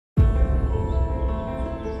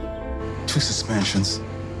2 suspensions,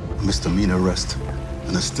 a misdemeanor arrest,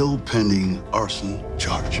 and a still pending arson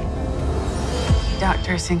charge.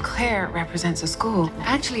 Dr. Sinclair represents a school.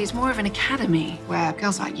 Actually, it's more of an academy where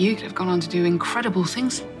girls like you could have gone on to do incredible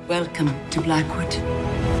things. Welcome to Blackwood.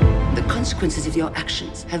 The consequences of your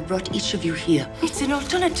actions have brought each of you here. It's an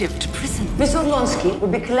alternative to prison. Miss Orlonsky will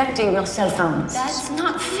be collecting your cell phones. That's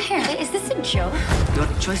not fair. Is this a joke? Your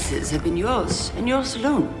choices have been yours, and yours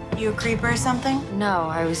alone. You a creeper or something? No,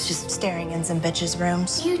 I was just staring in some bitches'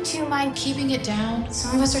 rooms. You two mind keeping it down?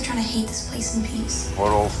 Some of us are trying to hate this place in peace.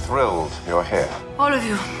 We're all thrilled you're here. All of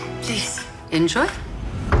you, please, enjoy.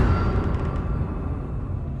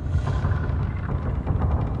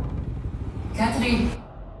 Catherine,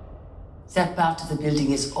 that part of the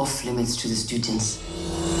building is off limits to the students.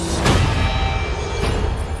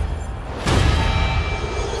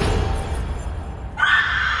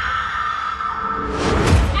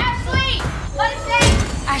 Ashley! What is it?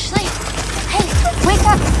 Ashley! Hey, wake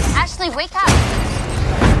up! Ashley, wake up!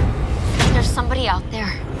 There's somebody out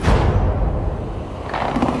there.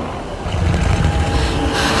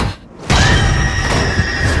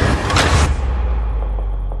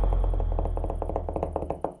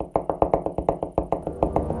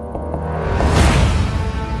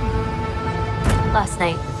 Last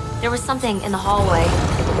night, there was something in the hallway.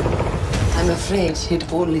 I'm afraid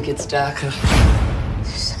it only gets darker.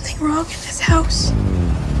 There's something wrong in this house.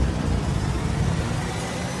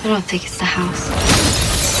 I don't think it's the house.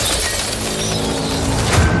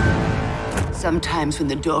 Sometimes when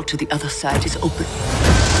the door to the other side is open,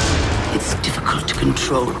 it's difficult to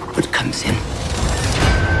control what comes in.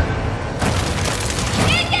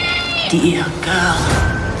 Dear girl,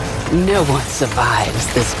 no one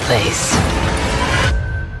survives this place.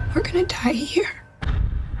 We're gonna die here.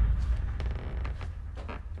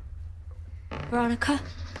 Veronica?